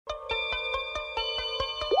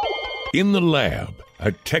In the Lab,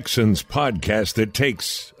 a Texans podcast that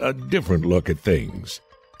takes a different look at things.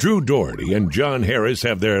 Drew Doherty and John Harris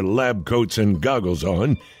have their lab coats and goggles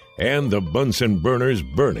on, and the Bunsen burners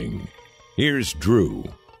burning. Here's Drew.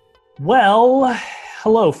 Well,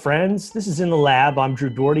 hello, friends. This is In the Lab. I'm Drew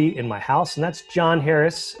Doherty in my house, and that's John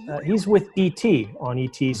Harris. He's with E.T. on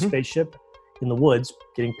E.T.'s spaceship in the woods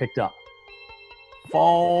getting picked up.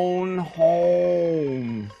 Phone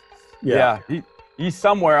home. Yeah. He's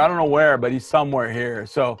somewhere. I don't know where, but he's somewhere here.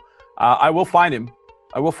 So I will find him.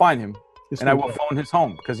 And I will phone his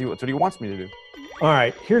home because that's what he wants me to do. All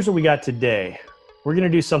right. Here's what we got today. We're going to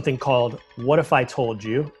do something called What If I Told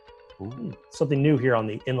You? Ooh. Something new here on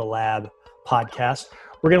the In the Lab podcast.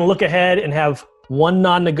 We're going to look ahead and have one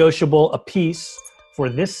non-negotiable apiece for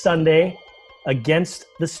this Sunday against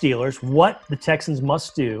the Steelers. What the Texans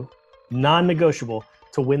must do, non-negotiable,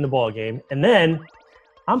 to win the ball game. And then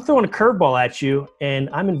I'm throwing a curveball at you, and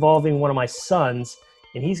I'm involving one of my sons,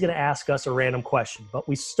 and he's going to ask us a random question. But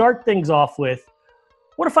we start things off with,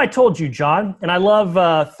 what if I told you, John? And I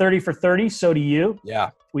love 30 for 30. So do you.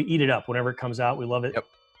 Yeah. We eat it up whenever it comes out. We love it. Yep.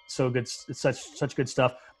 So good. It's such good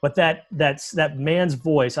stuff. But that's that man's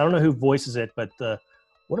voice. I don't know who voices it, but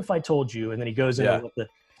what if I told you? And then he goes into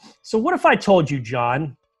So what if I told you,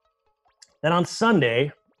 John, that on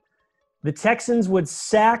Sunday, the Texans would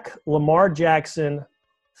sack Lamar Jackson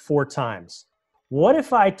 4 times? What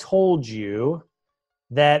if I told you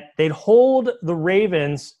that they'd hold the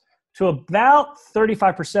Ravens to about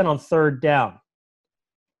 35% on third down?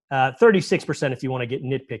 36% if you want to get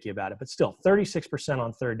nitpicky about it, but still 36%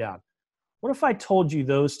 on third down. What if I told you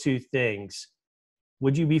those two things?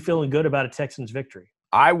 Would you be feeling good about a Texans victory?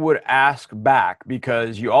 I would ask back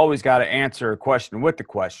because you always got to answer a question with the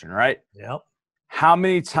question, right? Yep. How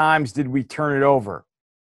many times did we turn it over?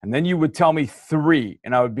 And then you would tell me 3,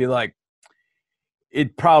 and I would be like,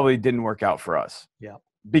 it probably didn't work out for us. Yeah.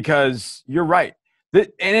 Because you're right.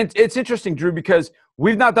 And it's interesting, Drew, because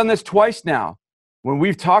we've not done this twice now. When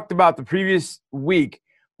we've talked about the previous week,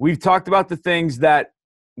 we've talked about the things that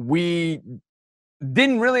we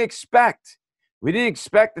didn't really expect. We didn't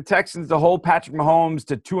expect the Texans to hold Patrick Mahomes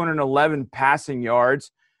to 211 passing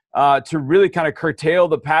yards, to really kind of curtail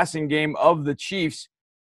the passing game of the Chiefs.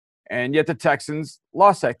 And yet the Texans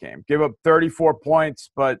lost that game. Gave up 34 points,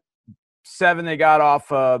 but 7 they got off.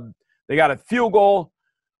 They got a field goal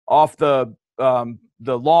off the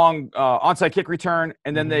long onside kick return,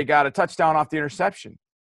 and then they got a touchdown off the interception.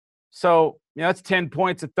 So, that's 10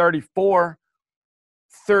 points at 34.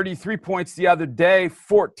 33 points the other day.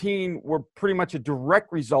 14 were pretty much a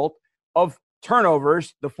direct result of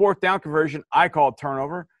turnovers. The 4th down conversion I called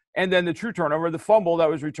turnover, and then the true turnover, the fumble that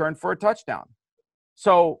was returned for a touchdown.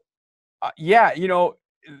 So,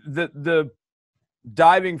 the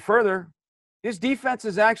diving further, his defense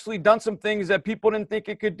has actually done some things that people didn't think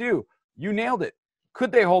it could do. You nailed it.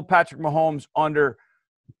 Could they hold Patrick Mahomes under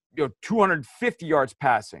 250 yards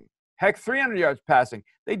passing? Heck, 300 yards passing.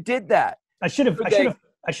 They did that. I should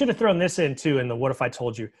have thrown this in too in the what if I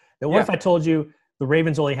told you. If I told you the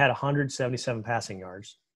Ravens only had 177 passing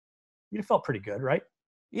yards? You'd have felt pretty good, right?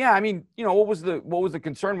 Yeah, I mean, what was the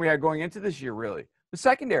concern we had going into this year, really? The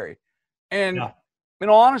secondary. And in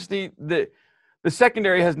all honesty, the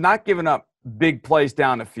secondary has not given up big plays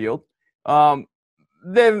down the field.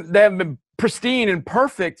 They have been pristine and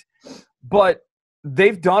perfect, but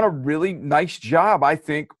they've done a really nice job, I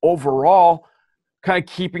think, overall, kind of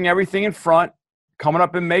keeping everything in front, coming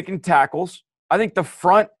up and making tackles. I think the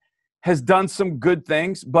front has done some good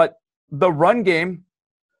things, but the run game,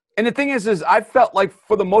 and the thing is I felt like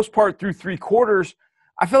for the most part through 3 quarters,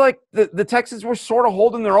 I feel like the Texans were sort of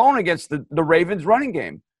holding their own against the Ravens running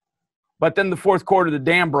game. But then the 4th quarter, the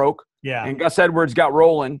dam broke, and Gus Edwards got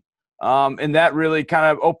rolling, and that really kind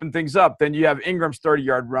of opened things up. Then you have Ingram's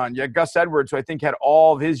 30-yard run. You had Gus Edwards, who I think had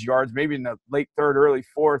all of his yards, maybe in the late 3rd, early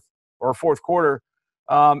 4th or 4th quarter.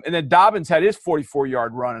 And then Dobbins had his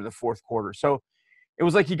 44-yard run in the 4th quarter. So it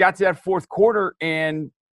was like he got to that 4th quarter,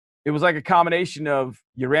 and it was like a combination of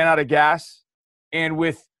you ran out of gas, and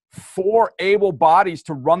with 4 able bodies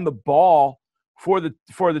to run the ball for the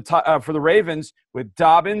Ravens, with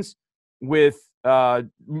Dobbins, with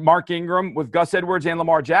Mark Ingram, with Gus Edwards and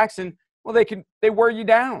Lamar Jackson, well, they wear you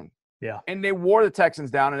down. Yeah. And they wore the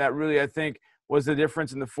Texans down, and that really, I think, was the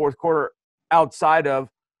difference in the 4th quarter outside of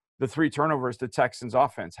the 3 turnovers the Texans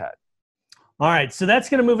offense had. All right, so that's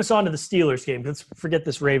going to move us on to the Steelers game. Let's forget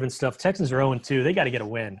this Ravens stuff. Texans are 0-2. They got to get a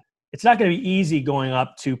win. It's not going to be easy going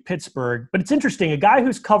up to Pittsburgh, but it's interesting. A guy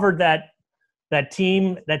who's covered that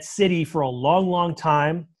team, that city for a long, long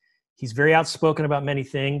time. He's very outspoken about many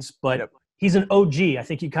things, but he's an OG. I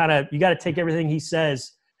think you got to take everything he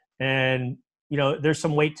says And, there's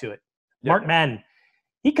some weight to it. Yep. Mark Madden,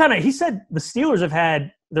 he said the Steelers have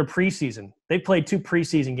had their preseason. They played 2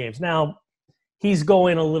 preseason games. Now, he's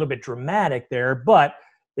going a little bit dramatic there, but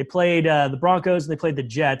they played the Broncos and they played the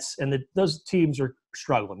Jets, and those teams are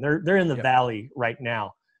struggling. They're in the valley right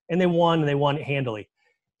now, and they won handily.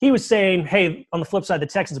 He was saying, hey, on the flip side, the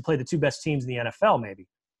Texans have played the 2 best teams in the NFL maybe.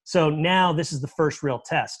 So now this is the first real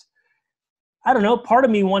test. I don't know. Part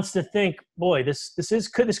of me wants to think, boy, this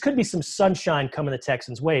could be some sunshine coming the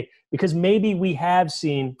Texans' way, because maybe we have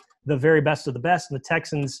seen the very best of the best, and the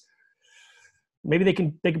Texans, maybe they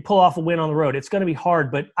can pull off a win on the road. It's going to be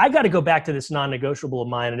hard, but I got to go back to this non-negotiable of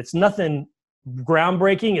mine, and it's nothing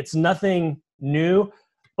groundbreaking. It's nothing new,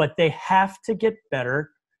 but they have to get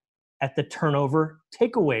better at the turnover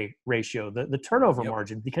takeaway ratio, the turnover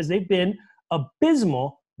margin, because they've been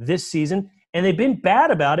abysmal this season, and they've been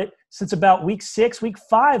bad about it since about week 6, week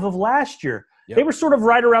 5 of last year. Yep. They were sort of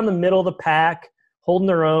right around the middle of the pack, holding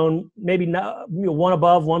their own, maybe not, one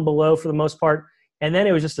above, one below for the most part. And then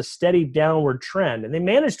it was just a steady downward trend. And they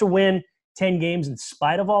managed to win 10 games in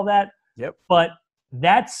spite of all that. Yep. But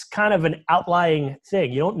that's kind of an outlying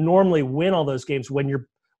thing. You don't normally win all those games when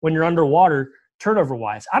you're underwater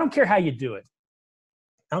turnover-wise. I don't care how you do it.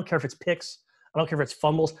 I don't care if it's picks. I don't care if it's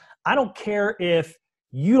fumbles. I don't care if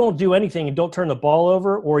you don't do anything and don't turn the ball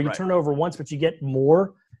over, or you turn over once but you get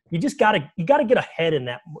more. You just gotta get ahead in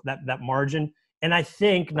that margin. And I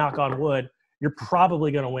think, knock on wood, you're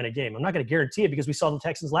probably going to win a game. I'm not going to guarantee it, because we saw the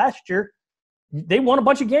Texans last year. They won a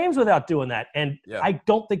bunch of games without doing that. And I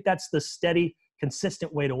don't think that's the steady,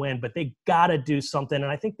 consistent way to win, but they got to do something.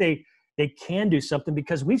 And I think they can do something,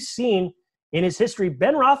 because we've seen in his history,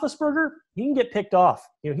 Ben Roethlisberger, he can get picked off.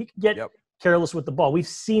 He can get careless with the ball. We've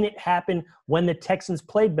seen it happen when the Texans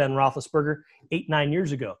played Ben Roethlisberger 8-9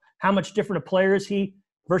 years ago. How much different a player is he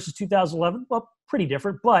versus 2011? Well, pretty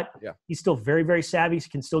different, but he's still very, very savvy. He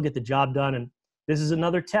can still get the job done. And this is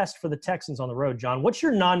another test for the Texans on the road. John, what's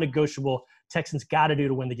your non-negotiable Texans got to do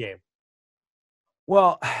to win the game?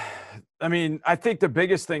 Well, I mean, I think the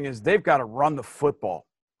biggest thing is they've got to run the football.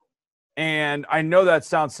 And I know that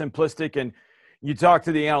sounds simplistic, and you talk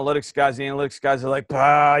to the analytics guys are like,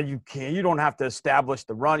 you don't have to establish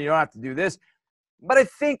the run. You don't have to do this. But I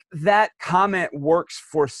think that comment works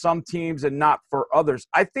for some teams and not for others.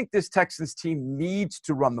 I think this Texans team needs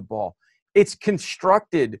to run the ball. It's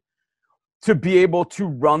constructed to be able to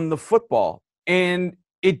run the football, and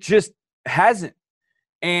it just hasn't.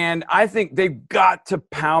 And I think they've got to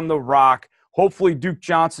pound the rock. Hopefully Duke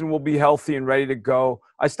Johnson will be healthy and ready to go.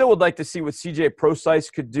 I still would like to see what CJ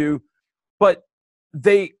Prosise could do, but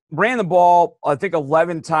they ran the ball, I think,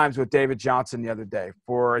 11 times with David Johnson the other day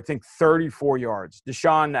for, I think, 34 yards.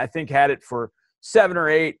 Deshaun, I think, had it for 7 or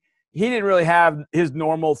 8. He didn't really have his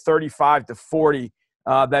normal 35 to 40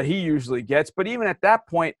 that he usually gets. But even at that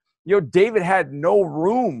point, David had no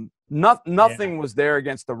room. Nothing was there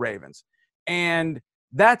against the Ravens. And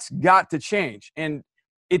that's got to change. And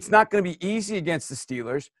it's not going to be easy against the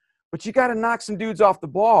Steelers, but you got to knock some dudes off the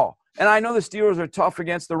ball. And I know the Steelers are tough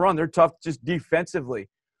against the run. They're tough just defensively.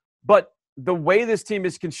 But the way this team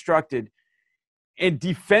is constructed, and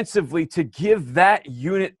defensively, to give that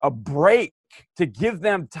unit a break, to give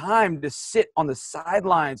them time to sit on the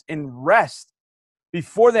sidelines and rest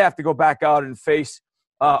before they have to go back out and face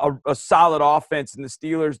a solid offense in the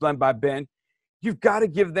Steelers led by Ben, you've got to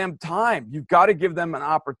give them time. You've got to give them an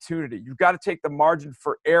opportunity. You've got to take the margin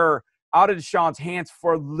for error out of Deshaun's hands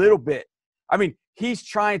for a little bit. I mean, he's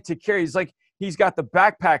trying to carry. He's got the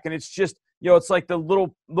backpack, and it's just, it's like the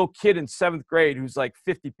little kid in 7th grade who's like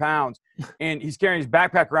 50 pounds, and he's carrying his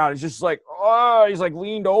backpack around. He's just like, he's like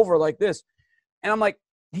leaned over like this. And I'm like,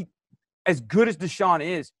 as good as Deshaun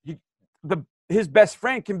is, his best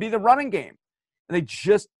friend can be the running game. And they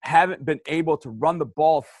just haven't been able to run the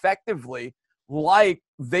ball effectively like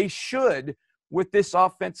they should with this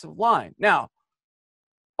offensive line. Now,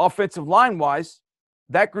 offensive line-wise,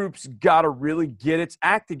 that group's got to really get its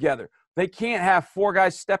act together. They can't have 4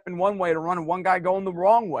 guys stepping one way to run and 1 guy going the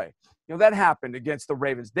wrong way. That happened against the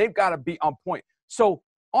Ravens. They've got to be on point. So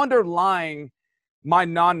underlying my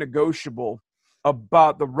non-negotiable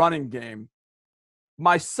about the running game,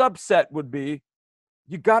 my subset would be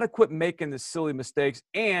you got to quit making the silly mistakes,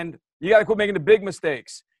 and you got to quit making the big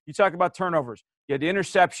mistakes. You talk about turnovers. You had the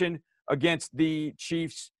interception against the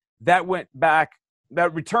Chiefs. That went back.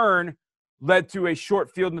 That return led to a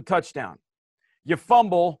short field and a touchdown. You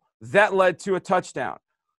fumble. That led to a touchdown.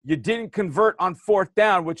 You didn't convert on 4th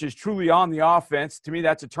down, which is truly on the offense. To me,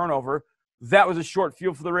 that's a turnover. That was a short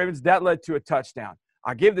field for the Ravens. That led to a touchdown.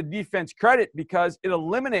 I give the defense credit because it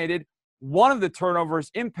eliminated one of the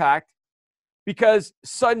turnovers' impact because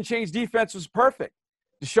sudden change defense was perfect.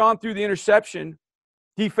 Deshaun threw the interception.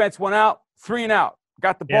 Defense went out, 3 and out.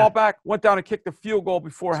 Got the ball back, went down and kicked the field goal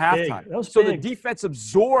before halftime. So the defense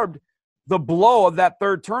absorbed the blow of that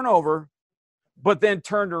third turnover, but then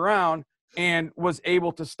turned around and was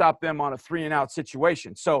able to stop them on a 3 and out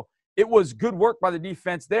situation. So it was good work by the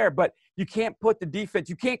defense there, but you can't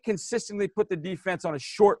consistently put the defense on a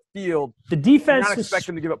short field. The defense not expect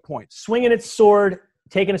them to give up points. Swinging its sword,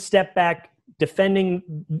 taking a step back, defending,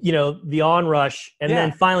 the onrush, and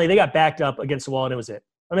then finally they got backed up against the wall, and it was it.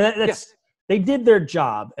 I mean, that's they did their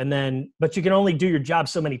job, but you can only do your job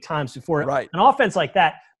so many times before an offense like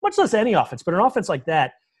that, much less any offense, but an offense like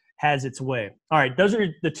that has its way. All right, those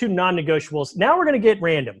are the 2 non-negotiables. Now we're going to get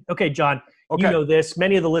random. Okay, John, you know this.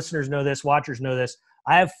 Many of the listeners know this. Watchers know this.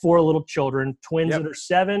 I have 4 little children, twins that are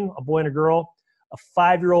 7, a boy and a girl, a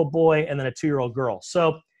 5-year-old boy, and then a 2-year-old girl.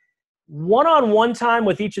 So one-on-one time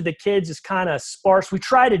with each of the kids is kind of sparse. We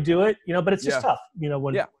try to do it, but it's just tough.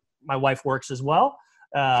 When my wife works as well.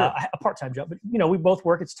 I have a part-time job, but we both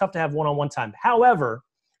work. It's tough to have one-on-one time. However,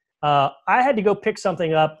 I had to go pick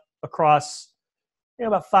something up across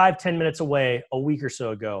about 5-10 minutes away a week or so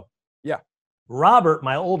ago. Yeah. Robert,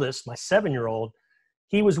 my oldest, my 7-year-old,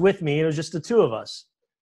 he was with me. It was just the 2 of us.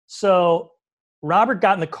 So Robert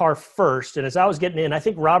got in the car first, and as I was getting in, I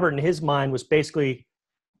think Robert in his mind was basically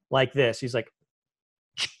like this. He's like,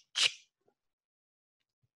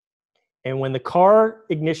 and when the car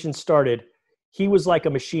ignition started, he was like a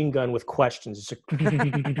machine gun with questions. It's like,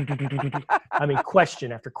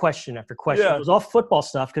 question after question after question. Yeah. It was all football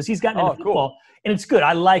stuff because he's gotten into football, and it's good.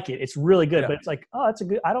 I like it. It's really good. Yeah. But it's like, that's a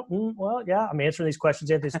good – I'm answering these questions,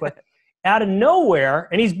 answering these questions. Out of nowhere,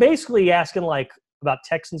 and he's basically asking about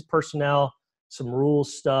Texans personnel, some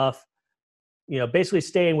rules stuff, basically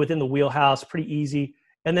staying within the wheelhouse, pretty easy.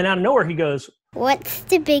 And then out of nowhere, he goes, "What's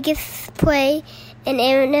the biggest play in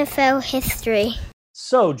NFL history?"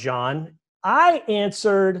 So, John – I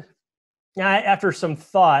answered, after some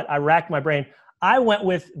thought, I racked my brain. I went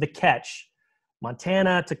with the catch,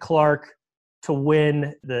 Montana to Clark to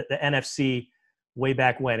win the NFC way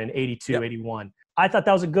back when in 82, 81. I thought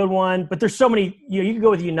that was a good one, but there's so many, you can go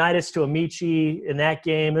with Unitas to Amici in that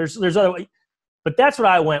game. There's other, but that's what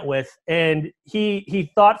I went with. And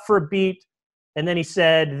he thought for a beat, and then he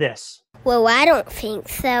said this. Well, I don't think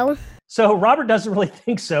so. So Robert doesn't really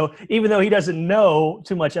think so, even though he doesn't know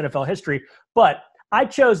too much NFL history. But I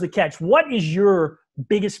chose the catch. What is your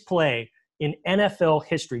biggest play in NFL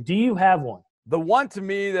history? Do you have one? The one to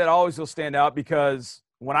me that always will stand out, because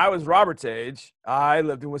when I was Robert's age, I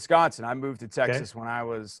lived in Wisconsin. I moved to Texas when I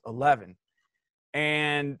was 11.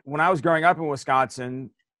 And when I was growing up in Wisconsin,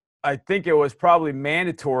 I think it was probably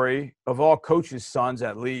mandatory of all coaches' sons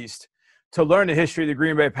at least to learn the history of the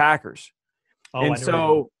Green Bay Packers. And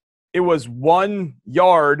so it was 1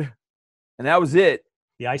 yard, and that was it.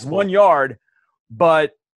 The Ice Bowl. 1 yard,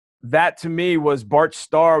 but that to me was Bart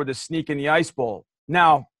Starr with a sneak in the Ice Bowl.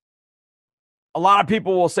 Now, a lot of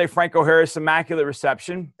people will say Franco Harris, immaculate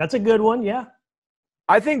reception. That's a good one, yeah.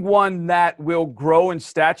 I think one that will grow in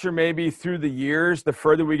stature maybe through the years, the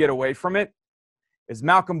further we get away from it, is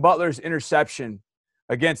Malcolm Butler's interception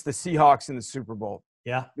against the Seahawks in the Super Bowl.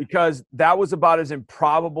 Yeah. Because that was about as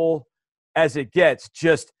improbable as it gets,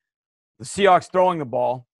 just the Seahawks throwing the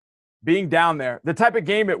ball, being down there. The type of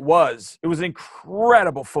game it was an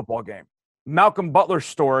incredible football game. Malcolm Butler's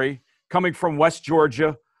story, coming from West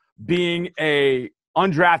Georgia, being a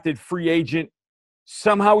undrafted free agent.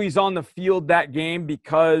 Somehow he's on the field that game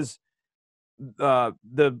because the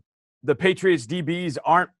Patriots DBs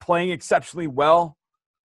aren't playing exceptionally well.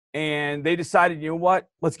 And they decided, you know what,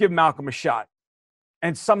 let's give Malcolm a shot.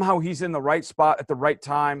 And somehow he's in the right spot at the right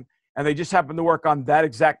time. And they just happened to work on that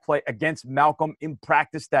exact play against Malcolm in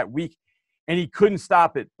practice that week. And he couldn't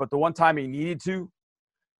stop it. But the one time he needed to,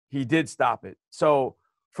 he did stop it. So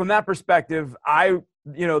from that perspective,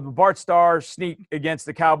 the Bart Starr sneak against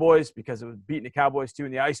the Cowboys, because it was beating the Cowboys too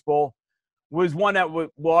in the Ice Bowl, was one that we'll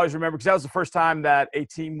always remember, because that was the first time that a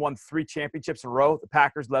team won 3 championships in a row, the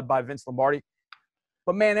Packers led by Vince Lombardi.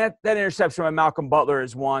 But, man, that interception by Malcolm Butler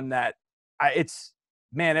is one that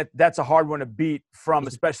that's a hard one to beat from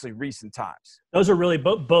especially recent times. Those are really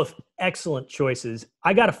both excellent choices.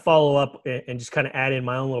 I got to follow up and just kind of add in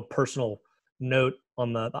my own little personal note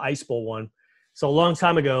on the Ice Bowl one. So a long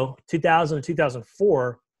time ago, 2000 to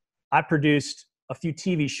 2004, I produced a few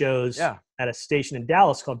TV shows at a station in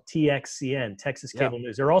Dallas called TXCN, Texas Cable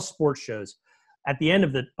News. They're all sports shows. At the end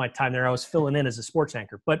of my time there, I was filling in as a sports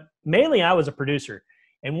anchor. But mainly I was a producer.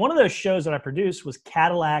 And one of those shows that I produced was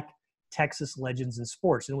Cadillac Texas Legends in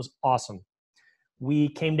Sports, and it was awesome. We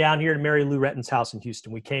came down here to Mary Lou Retton's house in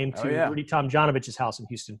Houston. We came to Rudy Tomjanovich's house in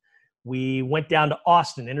Houston. We went down to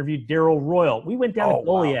Austin, interviewed Darrell Royal. We went down to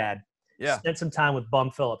Goliad, spent some time with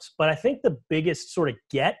Bum Phillips. But I think the biggest sort of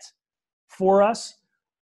get for us,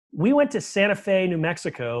 we went to Santa Fe, New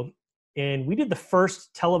Mexico, and we did the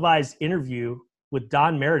first televised interview with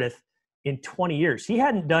Don Meredith in 20 years. He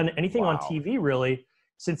hadn't done anything on TV really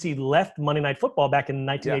since he left Monday Night Football back in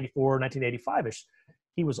 1984, 1985-ish.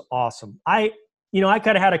 He was awesome. I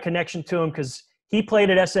kind of had a connection to him because he played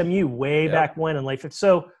at SMU way back when in late 50s.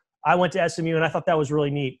 So I went to SMU, and I thought that was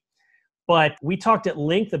really neat. But we talked at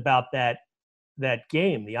length about that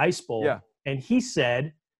game, the Ice Bowl. Yeah. And he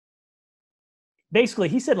said,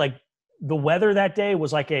 like, the weather that day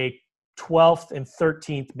was like a 12th and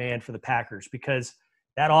 13th man for the Packers because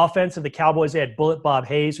that offense of the Cowboys, they had Bullet Bob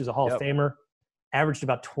Hayes, who's a Hall of Famer, averaged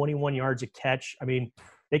about 21 yards a catch. I mean,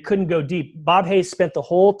 they couldn't go deep. Bob Hayes spent the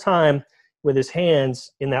whole time with his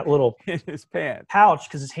hands in that little his pants pouch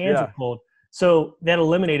because his hands were cold. So that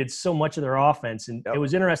eliminated so much of their offense. And it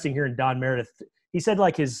was interesting hearing Don Meredith. He said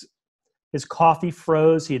like his coffee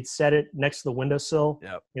froze. He had set it next to the windowsill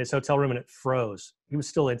in his hotel room, and it froze. He was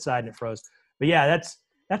still inside, and it froze. But, yeah,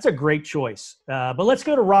 that's a great choice. But let's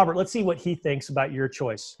go to Robert. Let's see what he thinks about your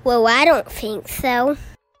choice. Well, I don't think so.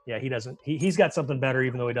 Yeah, he doesn't. He's got something better,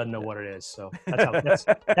 even though he doesn't know what it is. So that's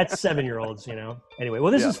 7-year-olds, you know. Anyway,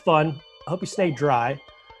 well, this is fun. I hope you stay dry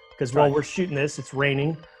because while we're shooting this, it's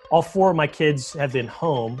raining. All 4 of my kids have been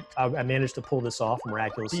home. I managed to pull this off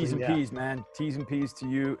miraculously. T's and P's, man. T's and P's to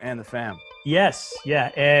you and the fam. Yes,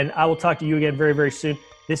 yeah. And I will talk to you again very, very soon.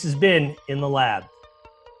 This has been In the Lab.